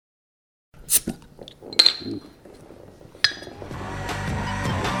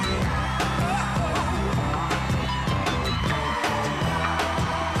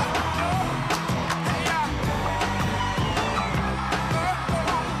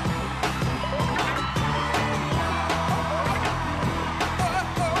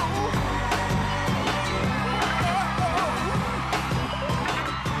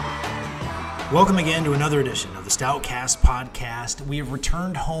Welcome again to another edition of the Stoutcast podcast. We have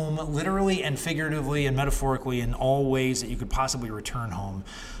returned home literally and figuratively and metaphorically in all ways that you could possibly return home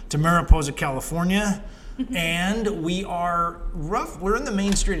to Mariposa, California. And we're in the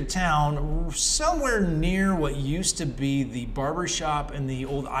main street of town, somewhere near what used to be the barber shop and the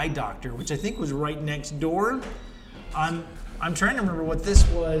old eye doctor, which I think was right next door. I'm trying to remember what this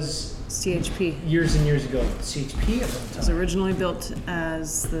was. CHP. Years and years ago. CHP at one time. It was originally built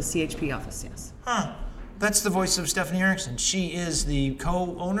as the CHP office, yes. Huh. That's the voice of Stephanie Erickson. She is the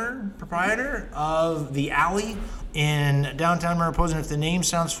co-owner, proprietor of The Alley in downtown Mariposa. And if the name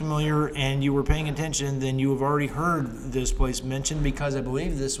sounds familiar and you were paying attention, then you have already heard this place mentioned because I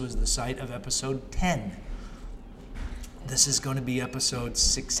believe this was the site of episode 10. This is going to be episode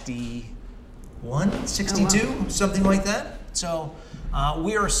 61, 62, wow. Something like that. So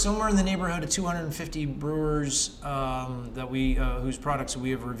we are somewhere in the neighborhood of 250 brewers whose products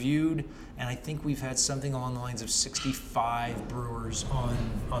we have reviewed, and I think we've had something along the lines of 65 brewers on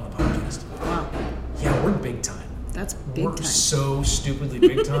the podcast. Wow. Yeah, we're big time. That's big We're time. so stupidly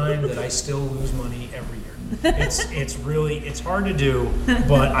big time that I still lose money every year. It's hard to do,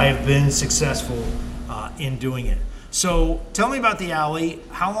 but I have been successful in doing it. So tell me about The Alley.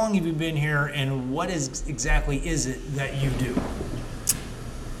 How long have you been here, and what exactly is it that you do?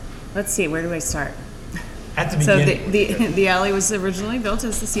 Let's see, where do I start? At the beginning. So the Alley was originally built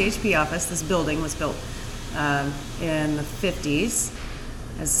as the CHP office. This building was built in the 50s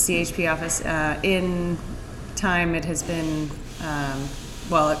as the CHP office. In time, it has been,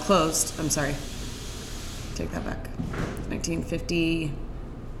 it closed. I'm sorry. Take that back. 1950.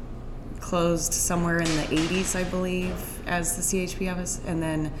 Closed somewhere in the 80s, I believe, as the CHP office. And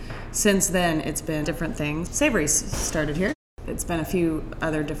then since then, it's been different things. Savory's started here. It's been a few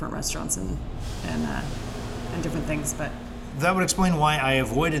other different restaurants and different things, but... That would explain why I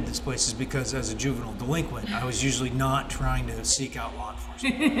avoided this place, is because as a juvenile delinquent, I was usually not trying to seek out law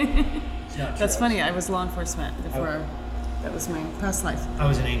enforcement. That's funny. I was law enforcement before. That was my past life. I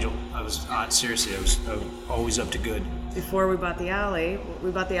was an angel. Seriously, I was always up to good. Before we bought the Alley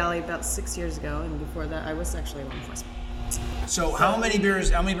about 6 years ago, and before that, I was actually law enforcement. So how many beers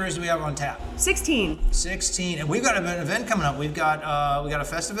do we have on tap? 16. 16, and we've got an event coming up. We've got a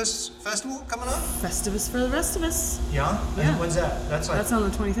Festivus festival coming up. Festivus for the rest of us. Yeah. Yeah. When's that? That's on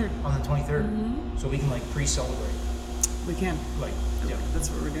the 23rd. On the 23rd. Mm-hmm. So we can pre-celebrate. We can. Yeah. That's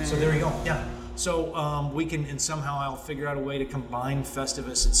what we're doing. So there you go. Yeah. So we can, and somehow I'll figure out a way to combine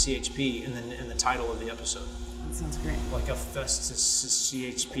Festivus and CHP in the title of the episode. That sounds great. Like a Festus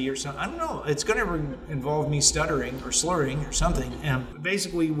CHP or something. I don't know. It's going to involve me stuttering or slurring or something. And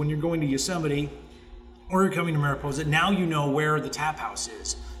basically, when you're going to Yosemite or you're coming to Mariposa, now you know where the tap house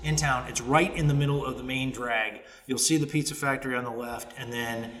is in town. It's right in the middle of the main drag. You'll see the pizza factory on the left, and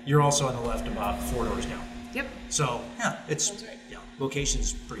then you're also on the left about 4 doors down. Yep. So, yeah,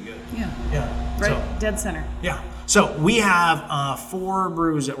 location's pretty good. Yeah. Right, dead center. Yeah. So we have 4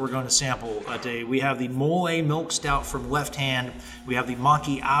 brews that we're going to sample today. We have the Mole Milk Stout from Left Hand. We have the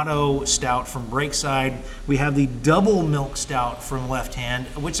Macchiato Stout from Breakside. We have the Double Milk Stout from Left Hand,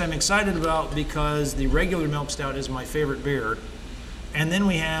 which I'm excited about because the regular Milk Stout is my favorite beer. And then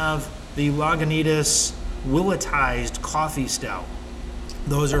we have the Lagunitas Willetized Coffee Stout.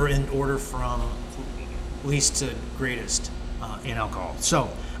 Those are in order from least to greatest in alcohol. So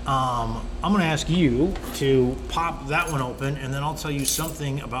I'm going to ask you to pop that one open, and then I'll tell you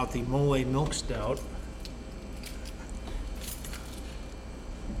something about the Mole Milk Stout.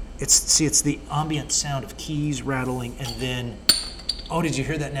 It's the ambient sound of keys rattling, and then, oh, did you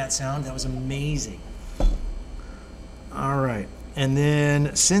hear that Nat sound? That was amazing. All right, and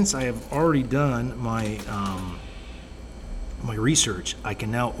then since I have already done my research, I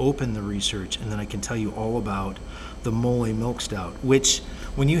can now open the research, and then I can tell you all about the Mole Milk Stout, which,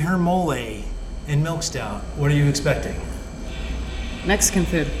 when you hear mole and milk stout, what are you expecting? Mexican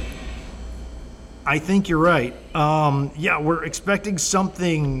food. I think you're right. Yeah, we're expecting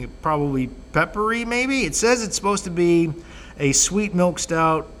something probably peppery, maybe. It says it's supposed to be a sweet milk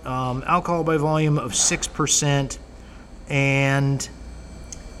stout, alcohol by volume of 6%, and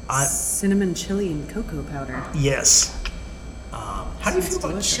cinnamon, chili, and cocoa powder. Yes. How do you feel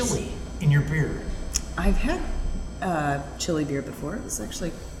about chili in your beer? I've had chili beer before. It was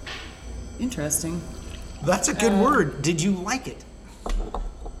actually interesting. That's a good word. Did you like it?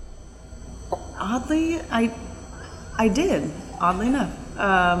 Oddly, I did. Oddly enough,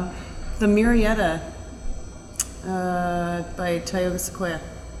 the Murrieta by Tioga Sequoia.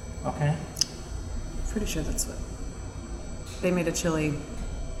 Okay. Pretty sure that's what they made a chili.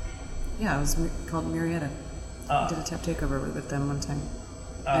 Yeah, it was called Murrieta. I did a tap takeover with them one time,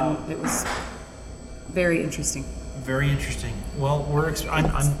 and it was very interesting. Very interesting. Well,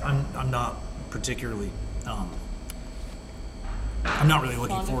 I'm not particularly. I'm not really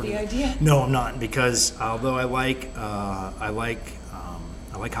looking forward to the idea. No, I'm not, because although I like hot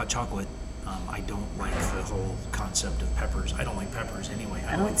chocolate, I don't like the whole concept of peppers. I don't like peppers anyway.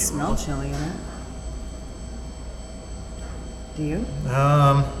 I don't smell chili in it. Do you?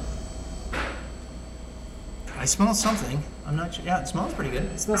 I smell something. I'm not sure. Yeah, it smells pretty good.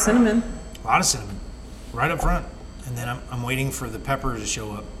 I smell cinnamon. A lot of cinnamon, right up front, and then I'm waiting for the pepper to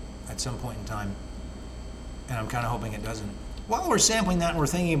show up at some point in time, and I'm kind of hoping it doesn't. While we're sampling that and we're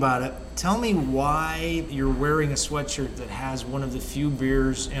thinking about it, tell me why you're wearing a sweatshirt that has one of the few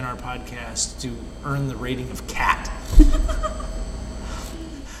beers in our podcast to earn the rating of cat.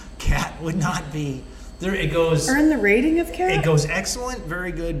 Cat would not be there. It goes. Earn the rating of cat? It goes excellent,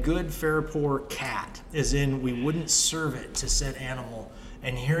 very good, good, fair, poor, cat. As in, we wouldn't serve it to said animal.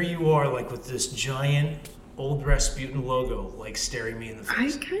 And here you are, like with this giant Old Rasputin logo, like staring me in the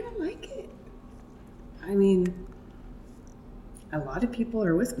face. I kind of like it. I mean, a lot of people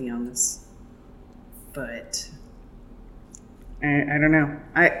are with me on this, but I don't know.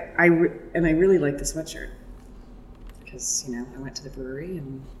 I really like the sweatshirt because I went to the brewery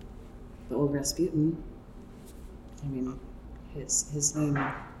and the Old Rasputin. I mean, his name,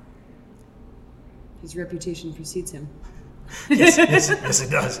 his reputation precedes him. yes, it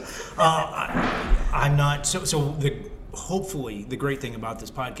does. I'm not so. Hopefully, the great thing about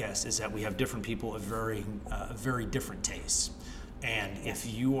this podcast is that we have different people of very different tastes. And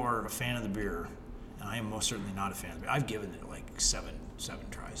if you are a fan of the beer, and I am most certainly not a fan of the beer, I've given it like seven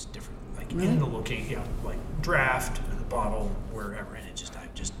tries, different, like in the location, like draft, in the bottle, wherever, and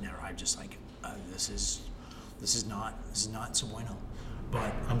this is not so bueno.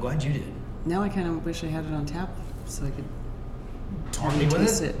 But I'm glad you did. Now I kind of wish I had it on tap so I could Taunt me with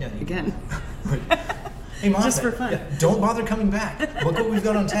taste it? it again. Hey, Mom, Just for fun. Yeah, don't bother coming back. Look what we've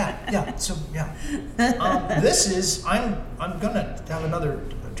got on tap. Yeah, so, yeah. This is, I'm going to have another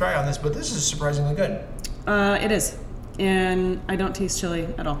try on this, but this is surprisingly good. It is. And I don't taste chili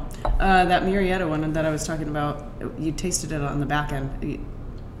at all. That Murrieta one that I was talking about, you tasted it on the back end.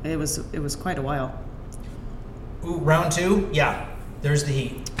 It was quite a while. Ooh, round two? Yeah, there's the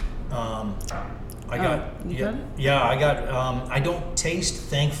heat. I got it? Yeah, I got, I don't taste,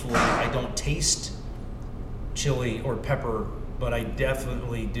 thankfully, I don't taste chili or pepper, but I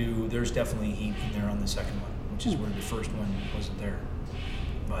definitely do. There's definitely heat in there on the second one, which is where the first one wasn't there.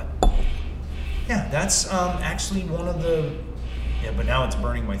 But yeah, that's actually one of the. Yeah, but now it's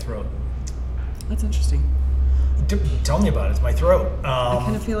burning my throat. That's interesting. Tell me about it. It's my throat. I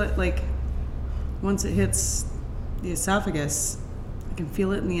kind of feel it like once it hits the esophagus, I can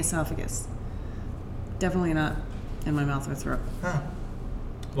feel it in the esophagus. Definitely not in my mouth or throat. Huh.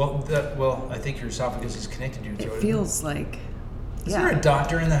 Well, I think your esophagus is connected to your throat. It feels like. Is there a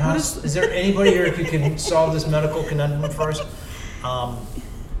doctor in the house? Is there anybody here who can solve this medical conundrum for us?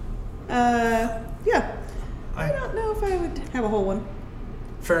 Yeah. I don't know if I would have a whole one.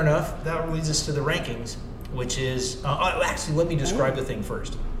 Fair enough. That leads us to the rankings, which is actually let me describe the thing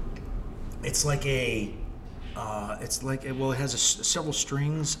first. It's like a. It has several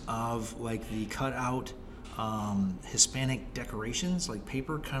strings of like the cut out Hispanic decorations, like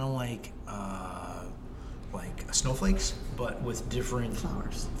paper, kind of like snowflakes, but with different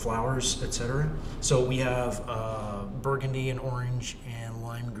flowers, etc. So we have burgundy and orange and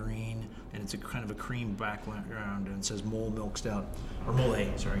lime green, and it's a kind of a cream background, and it says Mole Milk Stout or Mole,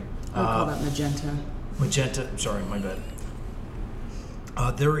 sorry. I would call that magenta. Magenta. Sorry, my bad.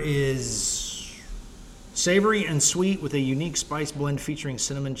 There is. Savory and sweet with a unique spice blend featuring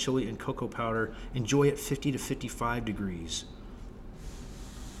cinnamon, chili, and cocoa powder. Enjoy at 50 to 55 degrees.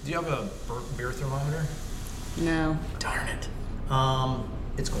 Do you have a beer thermometer? No. Darn it.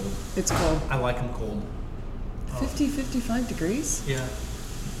 It's cold. It's cold. I like them cold. 50, 55 degrees? Yeah.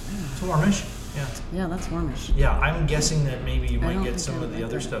 It's warmish. Yeah. Yeah, that's warmish. Yeah, I'm guessing that maybe you might get think some I of the like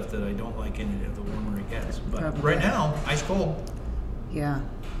other that. stuff that I don't like in it the warmer it gets. But Probably. right now, ice cold. Yeah.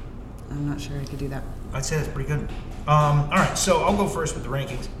 I'm not sure I could do that. I'd say that's pretty good. All right, so I'll go first with the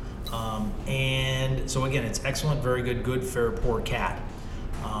rankings. And so again, it's excellent, very good, good, fair, poor, cat.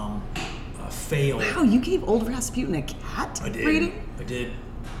 Fail. Wow, you gave Old Rasputin a cat I did. rating? I did.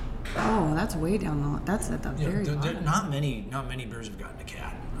 Oh, that's way down the. That's at the very bottom. Not many beers have gotten a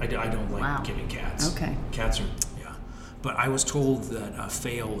cat. I don't like giving cats. Okay. Cats are, yeah. But I was told that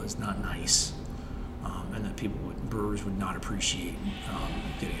fail is not nice, and that brewers would not appreciate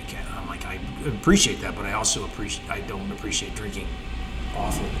getting a cat. I'm like, I appreciate that, but I also don't appreciate drinking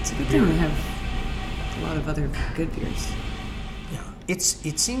awful. It's a good thing we have a lot of other good beers. Yeah, it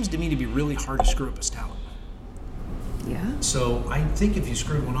seems to me to be really hard to screw up a stout. Yeah. So I think if you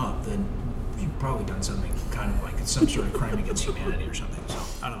screwed one up, then you've probably done something kind of like it's some sort of crime against humanity or something. So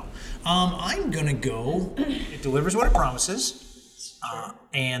I don't know. I'm gonna go. It delivers what it promises,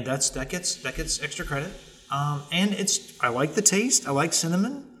 and that gets extra credit. And I like the taste. I like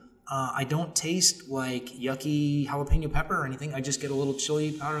cinnamon. I don't taste like yucky jalapeno pepper or anything. I just get a little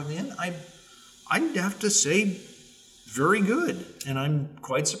chili powder at the end. I'd have to say, very good, and I'm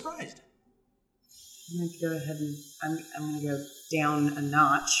quite surprised. I'm going to go ahead and I'm going to go down a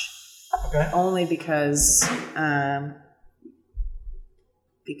notch. Okay. Only because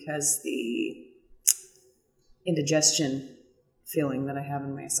the indigestion feeling that I have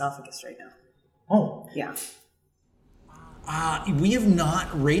in my esophagus right now. Oh. Yeah. We have not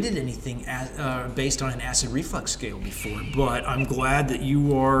rated anything based on an acid reflux scale before, but I'm glad that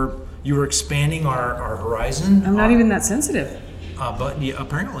you are expanding our horizon. I'm not even that sensitive. But yeah,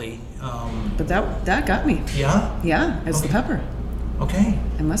 apparently. But that got me. Yeah? Yeah, it's the pepper. Okay.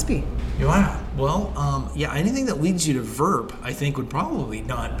 It must be. Yeah. Well, yeah, anything that leads you to verp, I think, would probably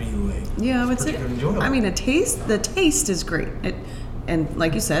not be like. Yeah, I would say. Enjoyable. I mean, the taste is great. And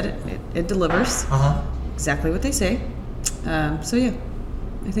like you said, it delivers exactly what they say. So yeah,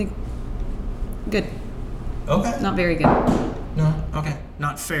 I think good. Okay. Not very good. No. Okay.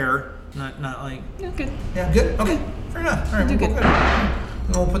 Not fair. Not like. Yeah, good. Yeah, good. Okay. Fair enough. All right. Do good.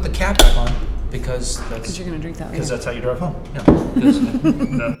 And we'll put the cap back on because you're gonna drink that later. Because that's how you drive home.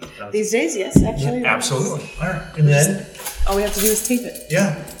 Yeah. These days, yes, actually. Yeah, absolutely. All right. And then all we have to do is tape it.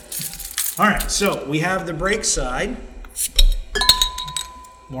 Yeah. All right. So we have the brake side.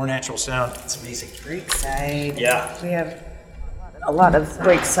 More natural sound. It's amazing. Brake side. Yeah. We have a lot of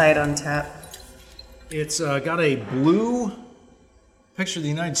brake side on tap. It's got a blue picture of the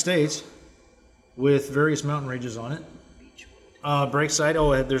United States with various mountain ranges on it. Brake side.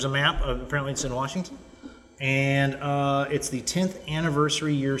 Oh, there's a map. Apparently, it's in Washington, and it's the 10th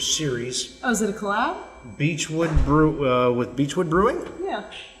anniversary year series. Oh, is it a collab? Beechwood with Beechwood Brewing. Yeah.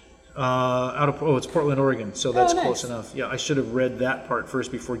 It's Portland, Oregon, so that's nice. close enough. Yeah, I should have read that part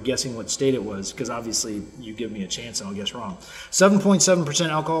first before guessing what state it was, because obviously you give me a chance and I'll guess wrong. 7.7%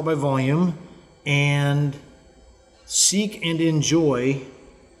 alcohol by volume, and seek and enjoy.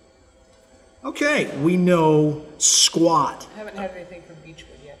 Okay, we know squat. I haven't had anything from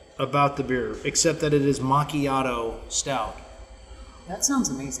Beechwood yet. About the beer, except that it is macchiato stout. That sounds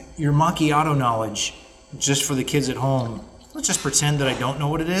amazing. Your macchiato knowledge, just for the kids at home. Let's just pretend that I don't know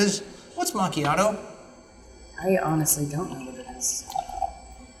what it is. What's macchiato? I honestly don't know what it is.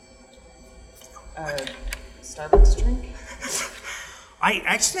 Starbucks drink?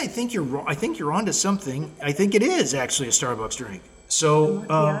 I think you're onto something. I think it is actually a Starbucks drink. So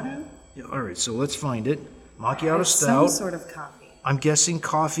Macchiato? Yeah, all right, so let's find it. Macchiato Some stout. sort of coffee. I'm guessing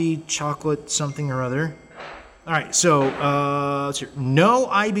coffee, chocolate, something or other. All right, so let's hear. No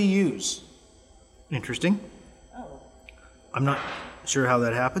IBUs. Interesting. Oh. I'm not sure how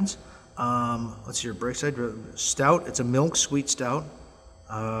that happens. Let's hear. Breakside stout. It's a milk sweet stout.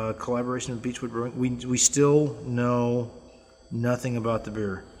 Collaboration with Beechwood Brewing. We still know nothing about the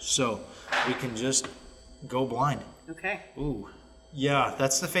beer, so we can just go blind. Okay. Ooh, yeah,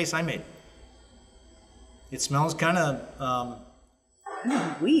 that's the face I made. It smells kind of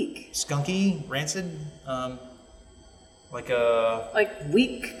weak. Skunky, rancid, like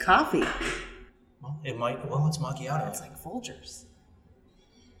weak coffee. Well, it might. Well, it's macchiato. It's like Folgers.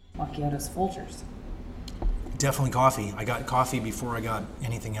 Macchiato's Folgers. Definitely coffee. I got coffee before I got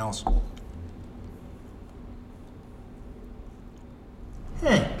anything else.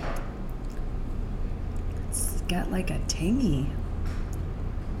 It's got like a tangy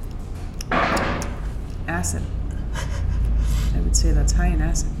acid. I would say that's high in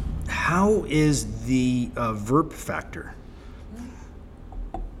acid. How is the verp factor?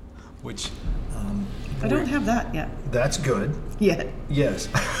 Which I don't have that yet. That's good. Yet. Yes.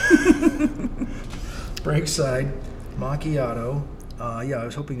 Breakside, macchiato. Yeah, I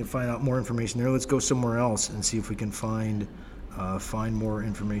was hoping to find out more information there. Let's go somewhere else and see if we can find more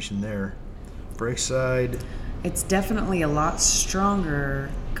information there. Breakside. It's definitely a lot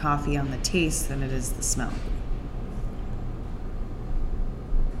stronger coffee on the taste than it is the smell.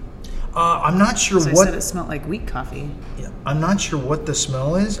 I'm not sure So I what. said it smelled like wheat coffee. Yeah, I'm not sure what the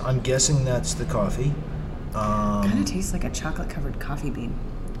smell is. I'm guessing that's the coffee. Kind of tastes like a chocolate-covered coffee bean.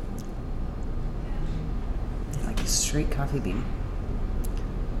 Like a straight coffee bean.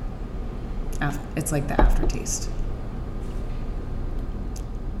 It's like the aftertaste.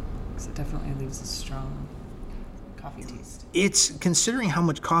 So it definitely leaves a strong coffee taste. It's considering how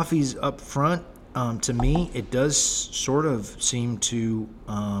much coffee's up front. To me, it does sort of seem to.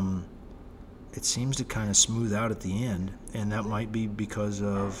 It seems to kind of smooth out at the end, and that might be because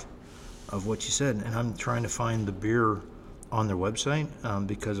of what you said. And I'm trying to find the beer on their website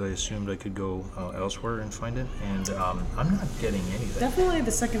because I assumed I could go elsewhere and find it, and I'm not getting anything. Definitely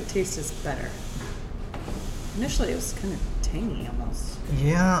the second taste is better. Initially it was kind of tangy almost.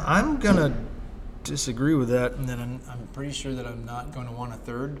 Yeah, I'm gonna disagree with that, and then I'm pretty sure that I'm not going to want a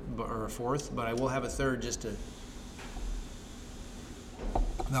third or a fourth, but I will have a third just to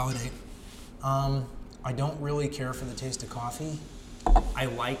validate. I don't really care for the taste of coffee. I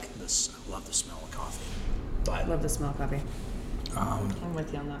like this. I love the smell of coffee, but Love the smell of coffee. I'm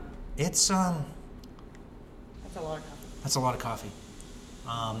with you on that. it's That's a lot of coffee. that's a lot of coffee.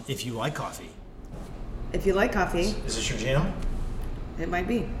 If you like coffee, If you like coffee, is this your jam? it might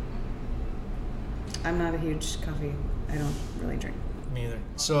be. I'm not a huge coffee. I don't really drink. Me either.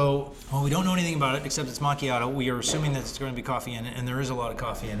 So, well, we don't know anything about it except it's macchiato. We are assuming that it's going to be coffee in it, and there is a lot of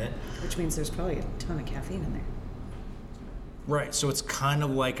coffee in it. Which means there's probably a ton of caffeine in there. Right, so it's kind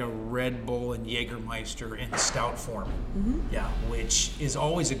of like a Red Bull and Jägermeister in stout form. Mm-hmm. Yeah, which is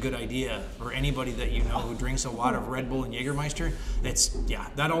always a good idea for anybody that you know who drinks a lot of Red Bull and Jägermeister.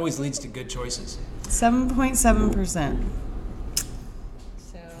 That always leads to good choices. 7.7%.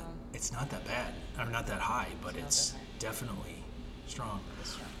 So It's not that bad. I'm not that high, but it's definitely strong.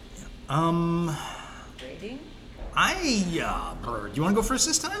 Yeah. rating? Bird, you want to go first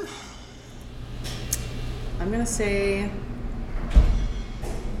this time? I'm gonna say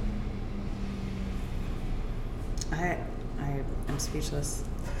I'm speechless.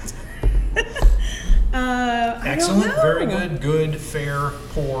 Excellent, I don't know. very good, good, fair,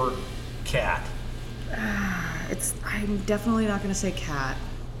 poor, cat. I'm definitely not gonna say cat.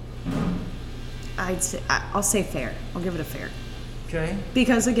 I'll say fair. I'll give it a fair. Okay.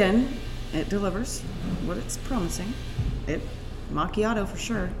 Because again, it delivers what it's promising. Macchiato for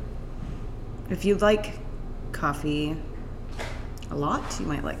sure. If you like coffee a lot, you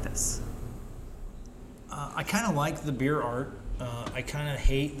might like this. I kind of like the beer art. I kind of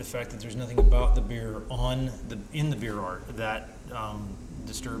hate the fact that there's nothing about the beer in the beer art that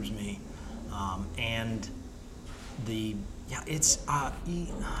disturbs me.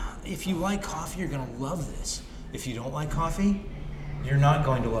 If you like coffee, you're gonna love this. If you don't like coffee, you're not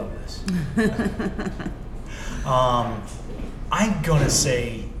going to love this. I'm gonna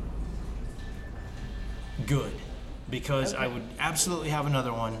say good because I would absolutely have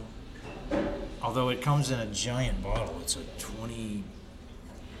another one. Although it comes in a giant bottle, it's a 20.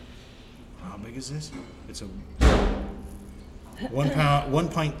 How big is this? It's a 1 pound,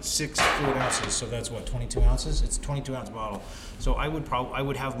 1.6 fluid ounces. So that's what, 22 ounces? It's a 22 ounce bottle. So I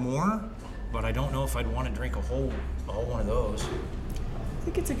would have more, but I don't know if I'd want to drink a whole one of those. I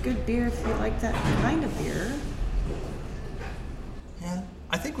think it's a good beer if you like that kind of beer. Yeah,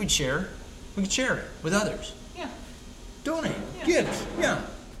 I think we'd share. We could share it with others. Yeah. Donate, give, yeah.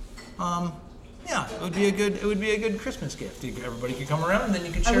 Yeah, it would be a good Christmas gift. Everybody could come around and then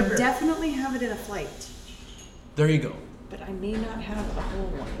you could I share would beer. definitely have it in a flight, There you go. but I may not have a whole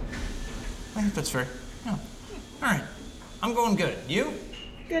one. I think that's fair. Yeah. All right. I'm going good. You?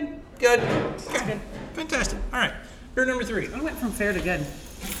 Good. Good. Okay. Fantastic. All right. Beer number 3. I went from fair to good.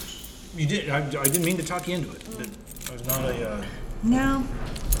 You did. I didn't mean to talk you into it. I was not a. No.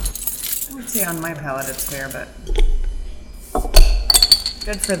 I would say on my palate it's fair, but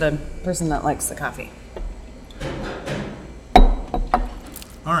good for the person that likes the coffee.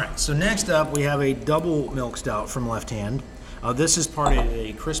 All right. So next up, we have a double milk stout from Left Hand. This is part of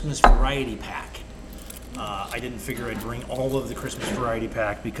a Christmas variety pack. I didn't figure I'd bring all of the Christmas variety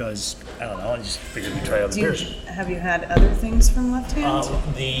pack because I don't know. I just figured we'd try other beers. Have you had other things from Left Hand?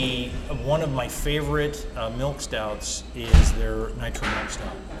 One of my favorite milk stouts is their Nitro Milk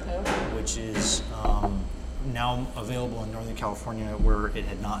Stout, which is now available in Northern California where it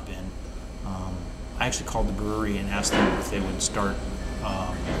had not been. I actually called the brewery and asked them if they would start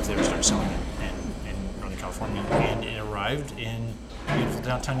selling it in Northern California, and it arrived in beautiful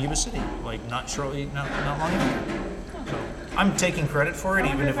downtown Yuba City, like not long after. So I'm taking credit for it,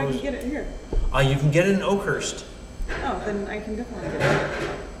 even if it was. I can get it here. You can get it in Oakhurst. Oh, then I can definitely get it.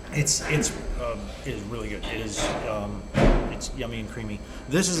 It is really good. It it's yummy and creamy.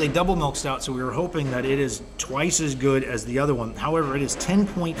 This is a double milk stout, so we were hoping that it is twice as good as the other one. However, it is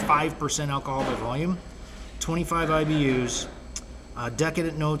 10.5% alcohol by volume, 25 IBUs,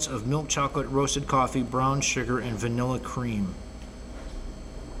 decadent notes of milk chocolate, roasted coffee, brown sugar, and vanilla cream.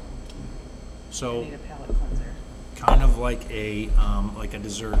 So, Need a palate cleanser. kind of like a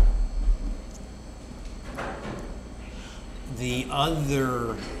dessert. The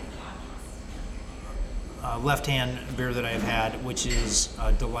other left-hand beer that I've had, which is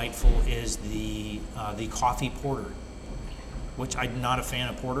delightful, is the coffee porter, which I'm not a fan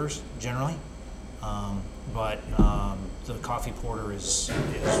of porters generally, but the coffee porter is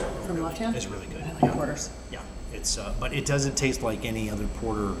From Left Hand? is really good. I like porters. Yeah, it's but it doesn't taste like any other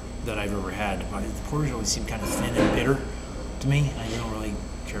porter that I've ever had. But the porters always seem kind of thin and bitter to me. I don't really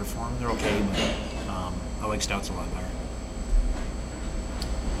care for them. They're okay, but I like stouts a lot better.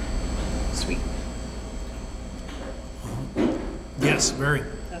 Sweet. Yes, very.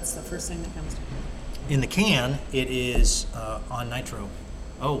 That's the first thing that comes to mind. In the can, it is on nitro.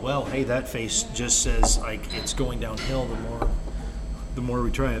 Oh well, hey, that face just says like it's going downhill the more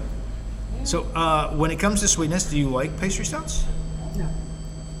we try it. So when it comes to sweetness, do you like pastry stouts? No.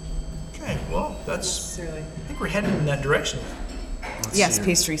 Okay, well that's. Necessarily. I think we're heading in that direction. Let's Yes, see here.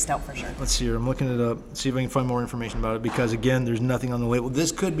 pastry stout for sure. Let's see here. I'm looking it up. See if I can find more information about it because again, there's nothing on the label.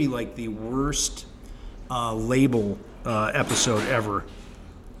 This could be like the worst label episode ever.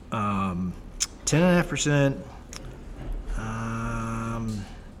 10.5%.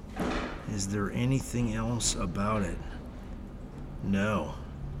 Is there anything else about it? No.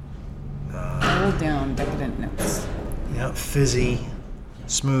 Hold down decadent notes. Yeah, fizzy,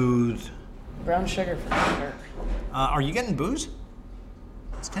 smooth. Brown sugar for sure. Are you getting booze?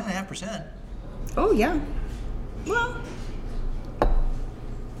 It's 10.5%. Oh yeah. Well,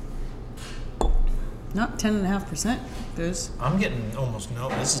 not 10.5% booze. I'm getting almost no.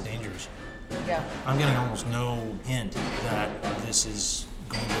 This is dangerous. Yeah. I'm getting almost no hint that this is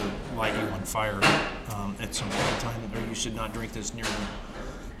going to light you on fire at some point in time, or you should not drink this near the,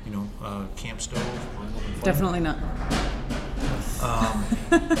 camp stove or an open fire. Definitely not.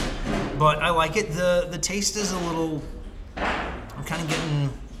 But I like it. The taste is a little. I'm kind of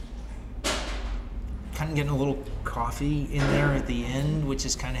getting a little coffee in there at the end, which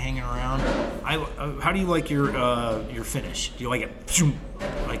is kind of hanging around. How do you like your finish? Do you like it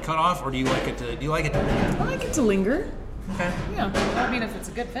like cut off, or do you like it to? Do you like it? I like it to linger. Okay. Yeah. I mean, if it's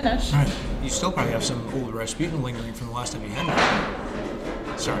a good finish. All right. You still probably have some old Rasputin lingering from the last time you had one.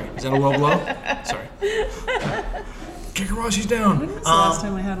 Sorry. Is that a low blow? Sorry. Kick her while she's down. When was the last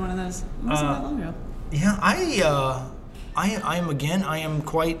time I had one of those? It wasn't that long ago. Yeah, I am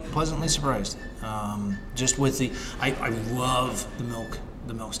quite pleasantly surprised. Just with I love the milk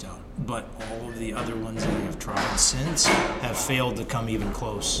stout, but all of the other ones that I have tried since have failed to come even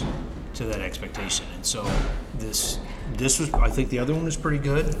close to that expectation. And so this was, I think the other one was pretty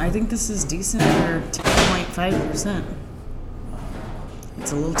good. I think this is decent for 10.5%.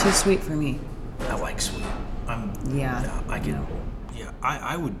 It's a little too sweet for me. I like sweet. Yeah. I can. No. Yeah,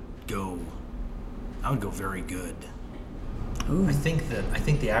 I would go very good. Ooh. I think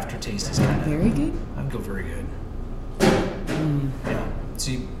the aftertaste is kind of Very good. I would go very good. Yeah.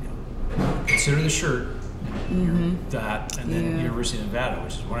 See, consider the shirt, that, and then Yeah. University of Nevada,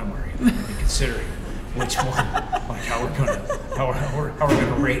 which is what I'm wearing. And be considering which one, like how we're gonna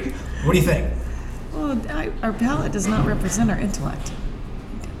rate. What do you think? Well, our palate does not represent our intellect.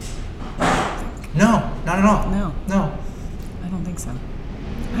 No, not at all. No. I don't think so. I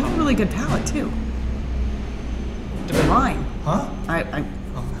have a really good palate too. Wine. Huh?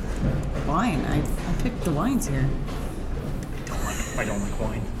 Wine. I picked the wines here. I don't like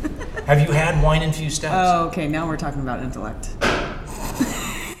wine. Have you had wine-infused stouts? Oh, okay. Now we're talking about intellect.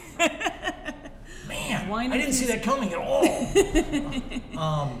 Man, Wine I didn't see that coming at all.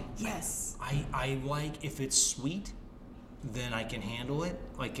 Yes. I like if it's sweet, then I can handle it.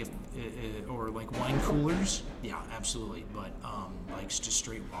 Like if or like wine coolers, yeah, absolutely. But like just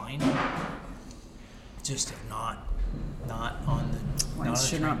straight wine, just not on the. Wine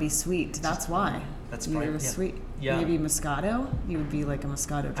should not be sweet. That's why. That's You're probably- a yeah. sweet. Yeah. Maybe Moscato. You would be like a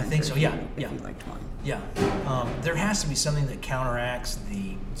Moscato drinker. I think so, yeah, yeah. If you liked wine. Yeah, there has to be something that counteracts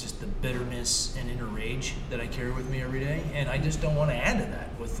the bitterness and inner rage that I carry with me every day, and I just don't want to add to that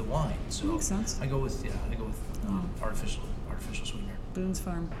with the wine. So Makes sense. I go with artificial sweetener. Boone's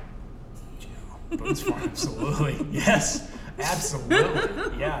Farm. Boone's Farm, absolutely. Yes,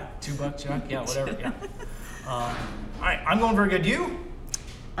 absolutely. Yeah, $2 Chuck. Yeah, whatever. Yeah. All right, I'm going very good. You?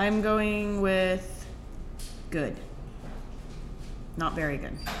 I'm going with good. Not very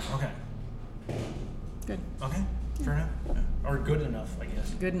good. Okay. Good. Okay. Fair enough. Yeah. Or good enough, I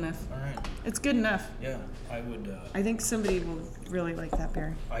guess. Good enough. All right. It's good enough. Yeah, I would. I think somebody will really like that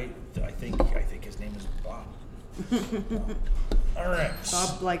beer. I think his name is Bob. All right.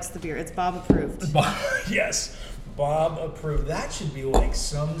 Bob likes the beer. It's Bob approved. Bob, yes, Bob approved. That should be like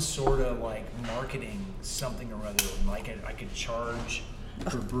some sort of like marketing something or other. Like I could charge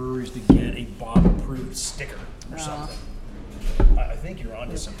for breweries to get a Bob approved sticker or something. I think you're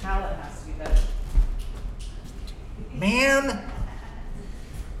onto something. Palate has to be better. Man.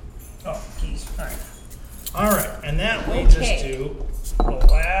 Oh, keys. All right, and that leads us to the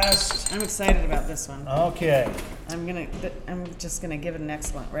last. I'm excited about this one. Okay. I'm just gonna give it an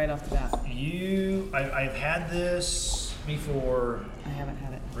excellent right off the bat. I've had this before. I haven't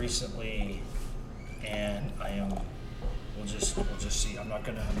had it Recently, and We'll just see. I'm not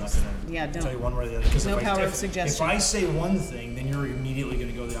gonna Yeah, don't. tell you one way or the other. 'Cause No if power of suggestion. If I say one thing, then you're immediately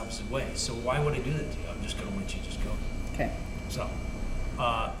gonna go the opposite way. So why would I do that to you? I'm just gonna let you just go. Okay. So,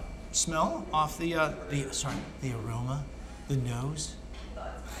 smell off the aroma, the nose.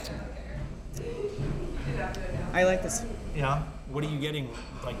 I like this. Yeah. What are you getting?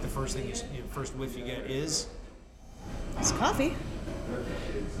 Like the first thing first whiff you get is? It's coffee.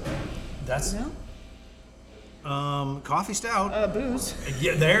 That's No? Coffee stout. Booze.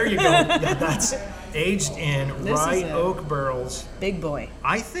 Yeah, there you go. Yeah, that's aged in This rye is a- oak barrels. Big boy.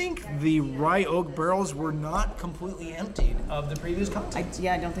 I think the rye oak barrels were not completely emptied of the previous content.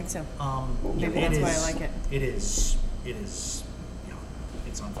 I don't think so. Maybe It that's why I is- like it. It is. Yeah,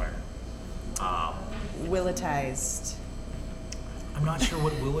 it's on fire. Willetized. I'm not sure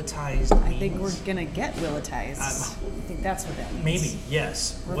what willetized means. I think we're gonna get willetized. I think that's what that means. Maybe,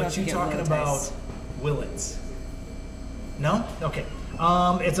 yes. We're What about to you get talking about? willetized. Willets. No? Okay.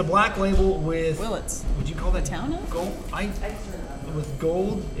 It's a black label with. Willets. Would you call that Town of? gold? With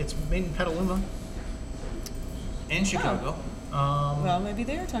gold. It's made in Petaluma and Chicago. Well, maybe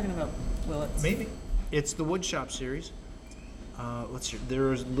they are talking about willets. Maybe. It's the Woodshop series. Let's see.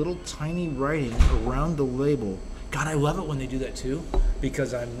 There's little tiny writing around the label. God, I love it when they do that too,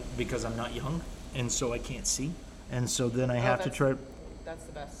 because I'm not young, and so I can't see, and so then I have to try. That's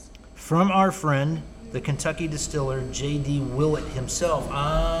the best. From our friend, the Kentucky distiller J.D. Willett himself.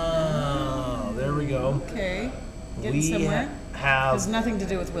 Ah, there we go. Okay. Getting We somewhere. have Has nothing to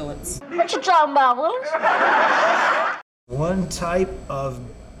do with willets. What you talking about, Willis? one type of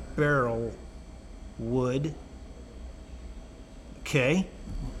barrel wood. Okay.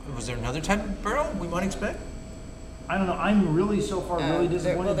 Was there another type of barrel we might expect? I don't know. I'm really so far really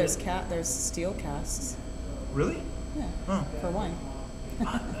disappointed. There's steel casks. Really? Yeah. Oh. For wine.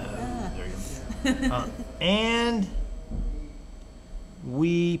 There you go. And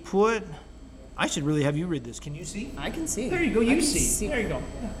we put. I should really have you read this. Can you see? I can see. There you go. I You can see. There you go.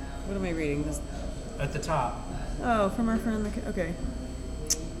 What am I reading? This. At the top. Oh, from our friend. Okay.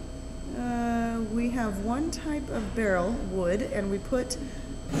 We have one type of barrel, wood, and we put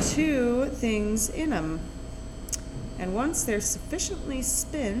two things in them. And once they're sufficiently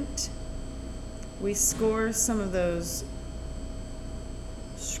spent, we score some of those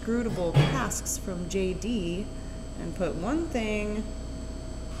scrutable casks from JD and put one thing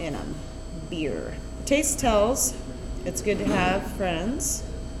in them. Beer. Taste tells. It's good to have, friends.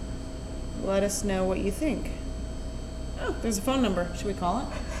 Let us know what you think. Oh, there's a phone number. Should we call it?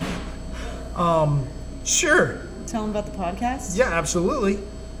 Sure. Tell them about the podcast? Yeah, absolutely.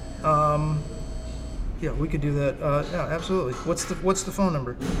 Yeah, we could do that. Yeah, absolutely. What's the phone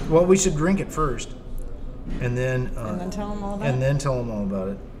number? Well, we should drink it first, and then tell them all about and it? then tell them all about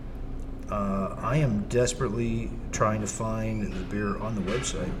it. I am desperately trying to find the beer on the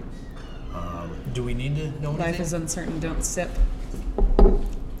website. Do we need to know anything? Life is uncertain. Don't sip.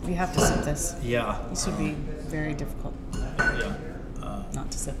 You have to sip this. Yeah. This would be very difficult Yeah.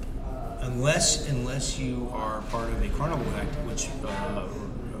 not to sip. Unless you are part of a carnival act, which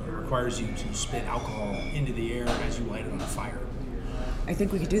requires you to spit alcohol into the air as you light it on a fire. I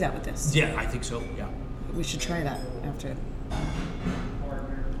think we could do that with this. Yeah, I think so. Yeah. We should try that after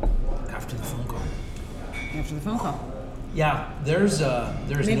After the phone call. the phone call. Yeah, there's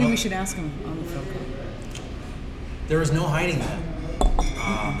Maybe no, we should ask him on the phone call. there is no hiding that.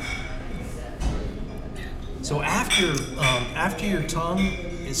 So after your tongue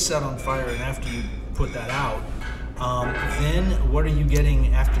is set on fire and after you put that out, then what are you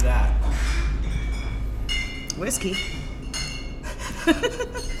getting after that? Whiskey.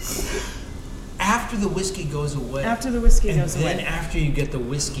 After the whiskey goes away. After the whiskey and goes then away. after you get the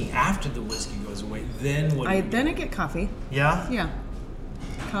whiskey, after the whiskey goes away, then what? Then I get coffee. Yeah. Yeah.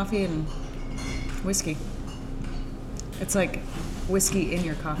 Coffee and whiskey. It's like whiskey in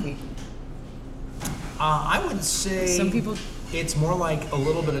your coffee. I would say Some people, it's more like a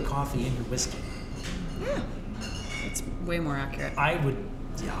little bit of coffee in your whiskey. yeah, it's way more accurate. I would,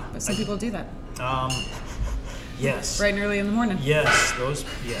 yeah. But some people do that Yes. bright and early in the morning. Yes,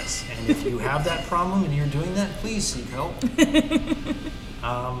 yes. And if you have that problem and you're doing that, please seek help.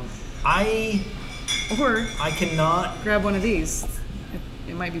 Or I cannot, grab one of these.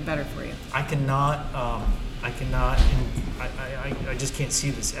 It might be better for you. I just can't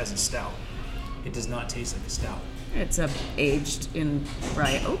see this as a stout. It does not taste like a stout. It's aged in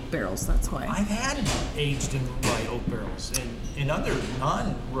rye oak barrels. That's why. I've had it aged in rye oak barrels and in other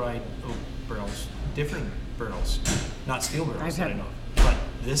non-rye oak barrels, different barrels, not steel barrels I've that I had- know. But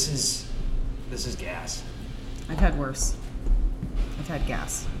this is gas. I've had worse. I've had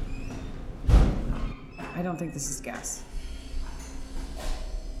gas. I don't think this is gas.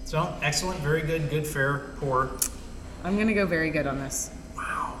 So excellent, very good, fair, pour. I'm gonna go very good on this.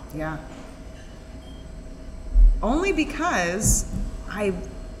 Wow. Yeah. Only because I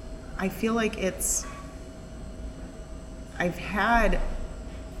feel like I've had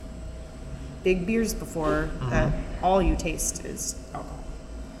big beers before that all you taste is alcohol.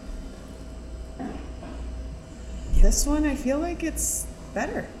 This one, I feel like it's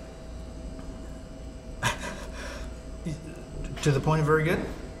better. To the point of very good?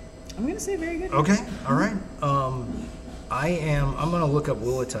 I'm gonna say very good. Okay, all right. I'm gonna look up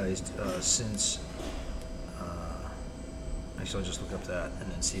willetized since, actually I'll just look up that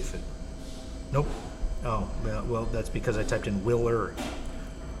and then see if it, nope. Oh, well, that's because I typed in Willer.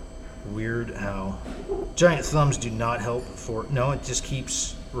 Weird how giant thumbs do not help for, no, it just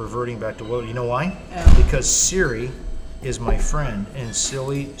keeps reverting back to Willer. You know why? Oh. Because Siri is my friend and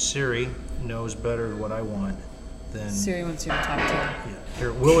silly Siri knows better what I want than Siri wants you to talk to her. yeah.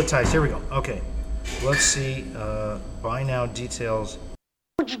 Here, willetized. Here we go. Okay. Let's see. Buy now details.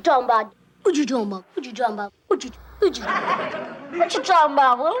 What you talking about? What you talking about? What you talking about? What you talking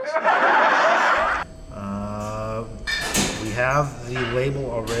about, Willis? We have the label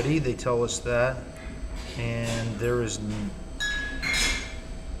already. They tell us that, and there is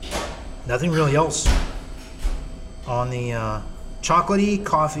nothing really else on the chocolatey,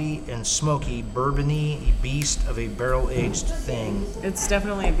 coffee, and smoky, bourbony beast of a barrel-aged thing. It's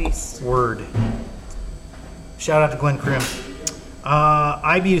definitely a beast. Word. Shout out to Glenn Krim.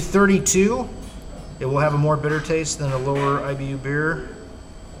 IBU 32. It will have a more bitter taste than a lower IBU beer.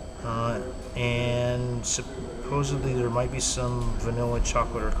 And supposedly there might be some vanilla,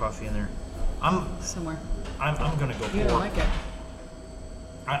 chocolate, or coffee in there. Somewhere. I'm gonna go You don't pour. like it.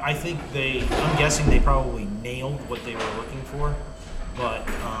 I think I'm guessing they probably nailed what they were looking for. But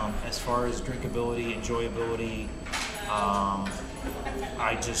as far as drinkability, enjoyability,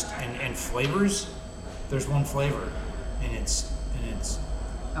 and flavors, there's one flavor, and it's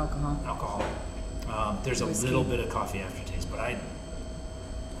Alcohol. alcohol. There's a Whiskey. little bit of coffee aftertaste, but God,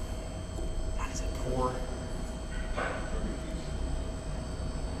 is it pour?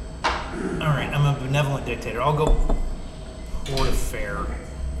 All right, I'm a benevolent dictator. I'll go pour to fair.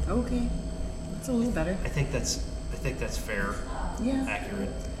 Okay. It's a little better. I think that's fair, Yeah. accurate.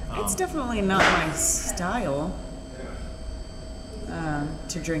 It's definitely not my style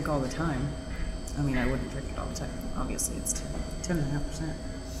to drink all the time. I mean, I wouldn't drink it all the time. Obviously, it's 10.5%.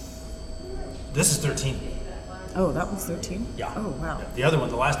 This is 13. Oh, that was 13? Yeah. Oh, wow. The other one,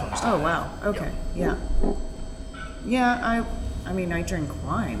 the last one was 10. Oh, wow. Okay. Yeah. Yeah, I mean, I drink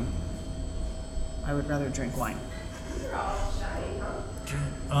wine. I would rather drink wine.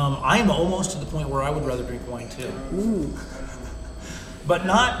 I'm almost to the point where I would rather drink wine too. Ooh. But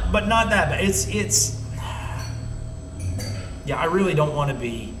not that bad. It's yeah, I really don't want to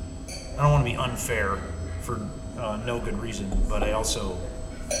be unfair for no good reason, but I also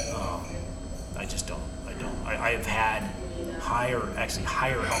I just don't. I have had higher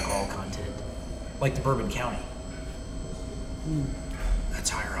alcohol content, like the Bourbon County. That's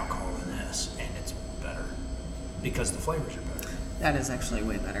higher alcohol than this, and it's better because the flavors are better. That is actually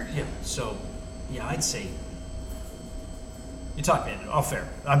way better. Yeah. So, yeah, I'd say you talk me into it. All fair.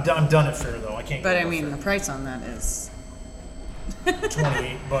 I'm done at fair though. I can't. But go I above mean, fair. the price on that is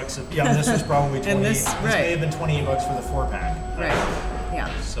 $28. Yeah, this was probably 20. And this- may right. have been $28 for the 4-pack. right. Yeah.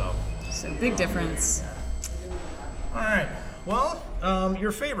 So, So big difference. all right. Well,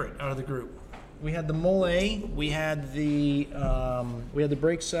 your favorite out of the group? We had the Mole. We had the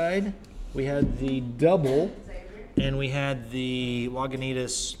Breakside. We had the Double, and we had the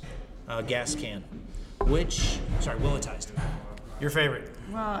Lagunitas gas can. Willetized. Your favorite?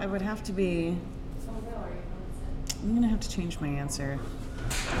 Well, it would have to be. I'm gonna have to change my answer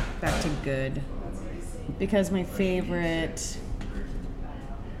back to good because my favorite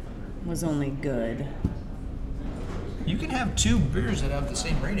was only good. You can have two beers that have the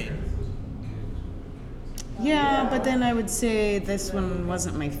same rating. Yeah, but then I would say this one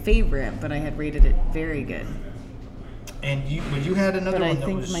wasn't my favorite, but I had rated it very good. And you had another But one I that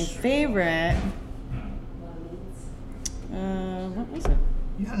think was... my favorite, what was it?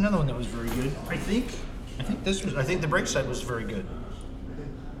 You had another one that was very good. I think the Breakside was very good.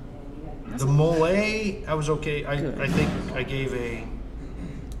 The Mole, I was okay. I think I gave a...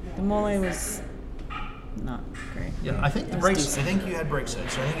 The Mole was not great. Yeah, I think the It was Breaks. decent. I think you had Breakside,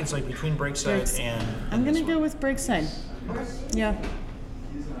 so I think it's like between Breakside and. I'm gonna this go one. with Breakside. Okay. Yeah,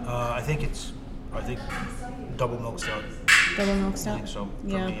 I think double milk stout. double milk I stout. think so. For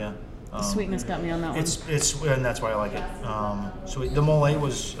Yeah, me, yeah. the sweetness got me on that one. It's and that's why I like it. So the Mole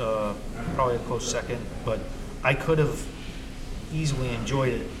was probably a close second, but I could have easily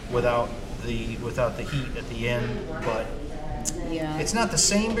enjoyed it without the heat at the end. But Yeah. it's not the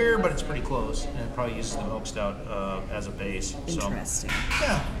same beer, but it's pretty close, and it probably uses the milk stout as a base. So. Interesting.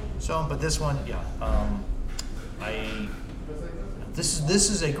 Yeah. So, but this one, yeah. This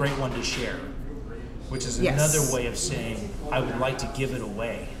is a great one to share, which is Yes. another way of saying I would like to give it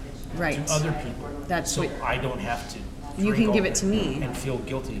away Right. to other people. That's so what- I don't have to. You drink can give all it to me. and feel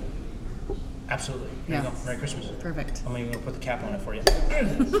guilty. Absolutely. There you Yeah. go. Merry Christmas. Perfect. I'm even gonna put the cap on it for you.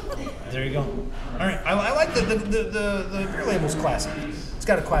 There you go. All right. I like the beer label's classic. It's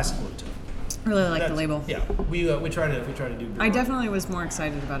got a classic look to it. I really like the That's- label. Yeah. We try to do. Beer I art. definitely was more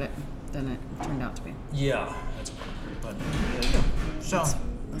excited about it than it turned out to be. Yeah. That's a problem. But there you go. So.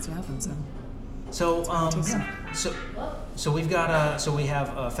 That's what happens. So so we've got so we have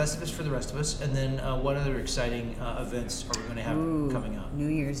Festivus for the rest of us, and then what other exciting events are we going to have coming up? New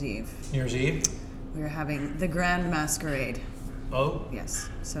Year's Eve. New Year's Eve. We're having the Grand Masquerade. Oh, Yes.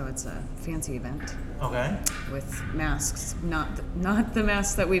 So it's a fancy event okay. with masks, not the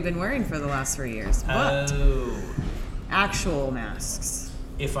masks that we've been wearing for the last 3 years, but Oh, actual masks.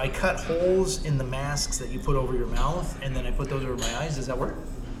 if I cut holes in the masks that you put over your mouth, and then I put those over my eyes, does that work?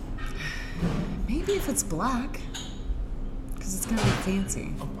 Maybe if it's black, because it's gonna be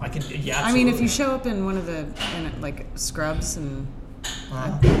fancy. I can. Yeah. I mean, if absolutely. you show up in one of the like scrubs, and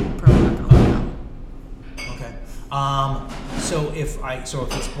Uh-huh. I'm probably not gonna look out. Okay. So if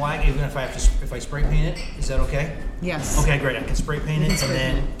it's black, even if I spray paint it, is that okay? Yes. Okay, great. I can spray paint it, and spray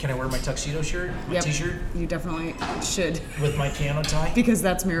then paint can I wear my tuxedo shirt, my Yep. t-shirt You definitely should, with my piano tie? because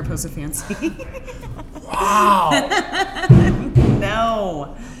that's Mariposa fancy. Wow.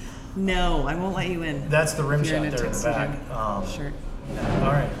 No, I won't let you in. That's the rim If you're shot in a there in the back. tuxedo shirt.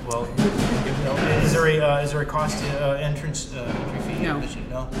 All right. Well, is there a cost entrance entry fee? No. admission?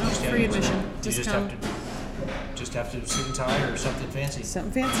 No. Free admission. You Just just come. have to suit and tie or something fancy.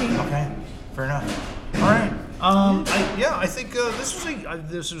 Something fancy. Okay. Fair enough. All right. I think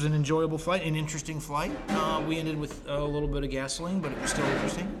this was an enjoyable flight, an interesting flight. We ended with a little bit of gasoline, but it was still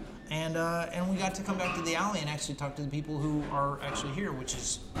interesting. And we got to come back to the alley and actually talk to the people who are actually here, which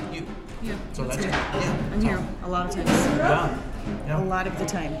is you. Yeah. So that's it. it. Yeah. I'm here a lot of times. Yeah. A lot of the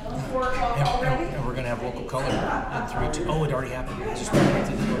time. And we're going to have local color in 3, 2. Oh, it already happened. It just went right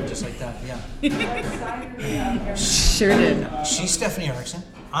through the door just like that. Yeah. Sure did. She's Stephanie Erickson.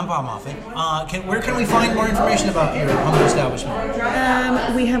 I'm Bob Moffat. Where can we find more information about your humble establishment?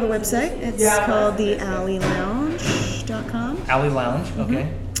 We have a website. It's called thealleylounge.com. Alley Lounge. Okay.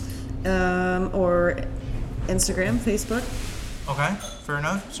 Or Instagram, Facebook. Okay, fair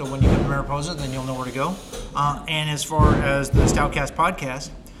enough. So when you get to Mariposa, then you'll know where to go. And as far as the Stoutcast podcast,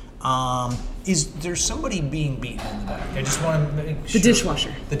 is there somebody being beaten in the back? I just want to make sure. The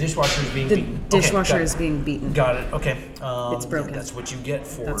dishwasher. The dishwasher is being The beaten. dishwasher Okay, is being beaten. got it. Okay. It's broken. That's what you get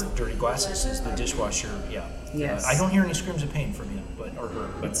for That's- dirty glasses. Is the dishwasher? Yeah. Yes. I don't hear any screams of pain from you, or her.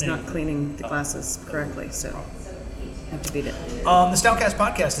 But It's not cleaning the glasses correctly, so I have to beat it. The Stoutcast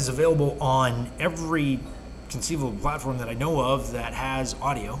podcast is available on every conceivable platform that I know of that has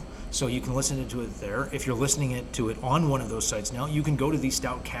audio, so you can listen to it there. If you're listening to it on one of those sites now, you can go to the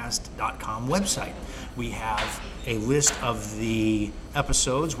stoutcast.com website. We have a list of the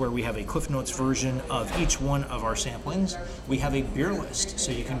episodes where we have a Cliff Notes version of each one of our samplings. We have a beer list,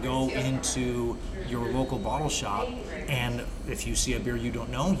 so you can go into your local bottle shop, and if you see a beer you don't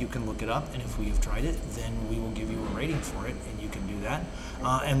know, you can look it up, and if we have tried it, then we will give you a rating for it, and you can do that.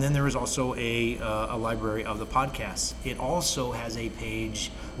 And then there is also a library of the podcasts. It also has a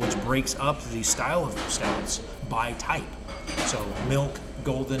page which breaks up the style of the stouts by type. So milk,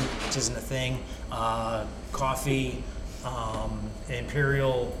 golden, which isn't a thing, coffee,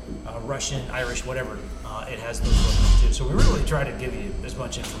 imperial, Russian, Irish, whatever. It has those logos too. So we really try to give you as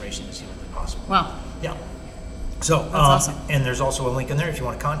much information as humanly possible. Wow. Yeah. So, That's awesome. And there's also a link in there. If you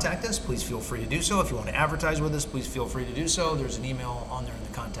want to contact us, please feel free to do so. If you want to advertise with us, please feel free to do so. There's an email on there in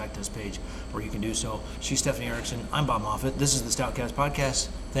the contact us page where you can do so. She's Stephanie Erickson. I'm Bob Moffitt. This is the Stoutcast Podcast.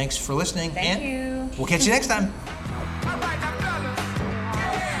 Thanks for listening. Thank and you. We'll catch you next time. All right, now